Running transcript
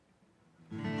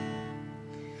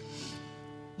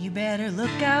You better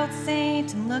look out,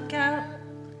 saint, and look out.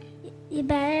 You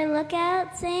better look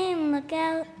out, saint, look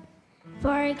out.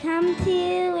 For I come to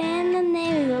you in the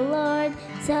name of the Lord.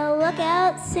 So look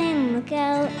out, saint, look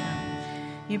out.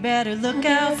 You better look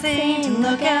out, saint, and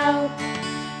look out.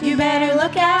 You better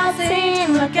look out, saint,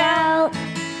 and look out.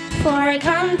 For I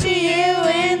come to you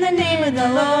in the name of the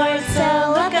Lord.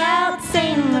 So look out,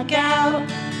 saint, look out.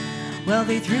 Well,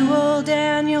 they threw old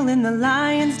Daniel in the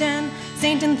lion's den.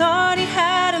 Satan thought he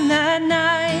had him that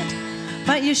night.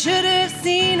 But you should have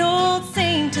seen old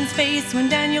Satan's face when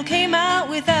Daniel came out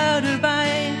without a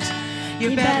bite.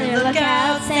 You better look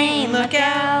out, saint, look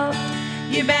out.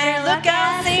 You better look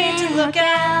out, Satan, look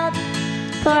out.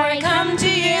 For I come to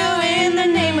you in the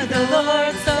name of the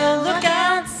Lord. So look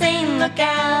out, saint, look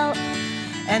out.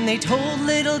 And they told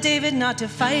little David not to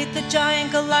fight the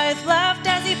giant. Goliath laughed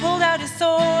as he pulled out his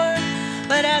sword.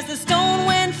 But as the stone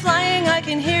went flying, I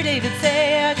can hear David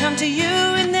say, I come to you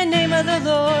in the name of the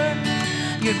Lord.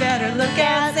 You better look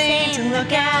out, saint, and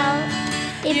look out.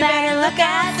 You better look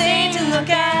out, saint, and look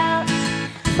out.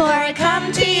 For I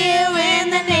come to you in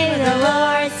the name of the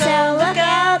Lord. So look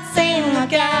out, saint,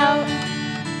 look out.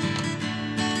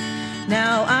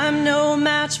 Now I'm no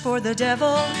match for the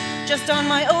devil. Just on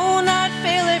my own I'd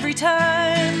fail every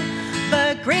time.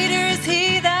 But greater is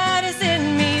he that is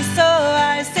in me. So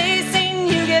I say, Satan,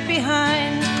 you get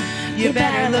behind. You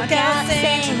better look out,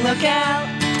 Satan, look out.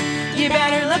 You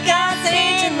better look out,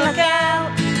 Satan, look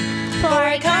out. For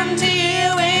I come to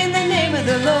you in the name of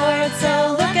the Lord.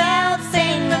 So look out,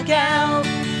 Satan, look out.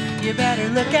 You better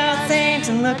look out,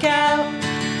 Satan, look out.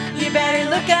 You better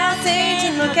look out,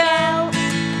 Satan, look out.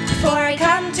 For I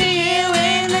come to you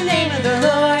in the name of the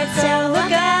Lord. So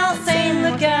look out, Satan,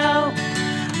 look out.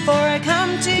 For I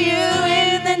come to you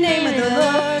in the name of the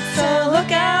Lord. So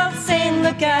look out, Satan,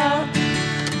 look out.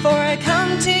 For I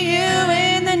come to you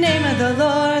in the name of the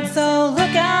Lord. So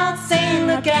look out, Satan,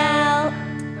 look out.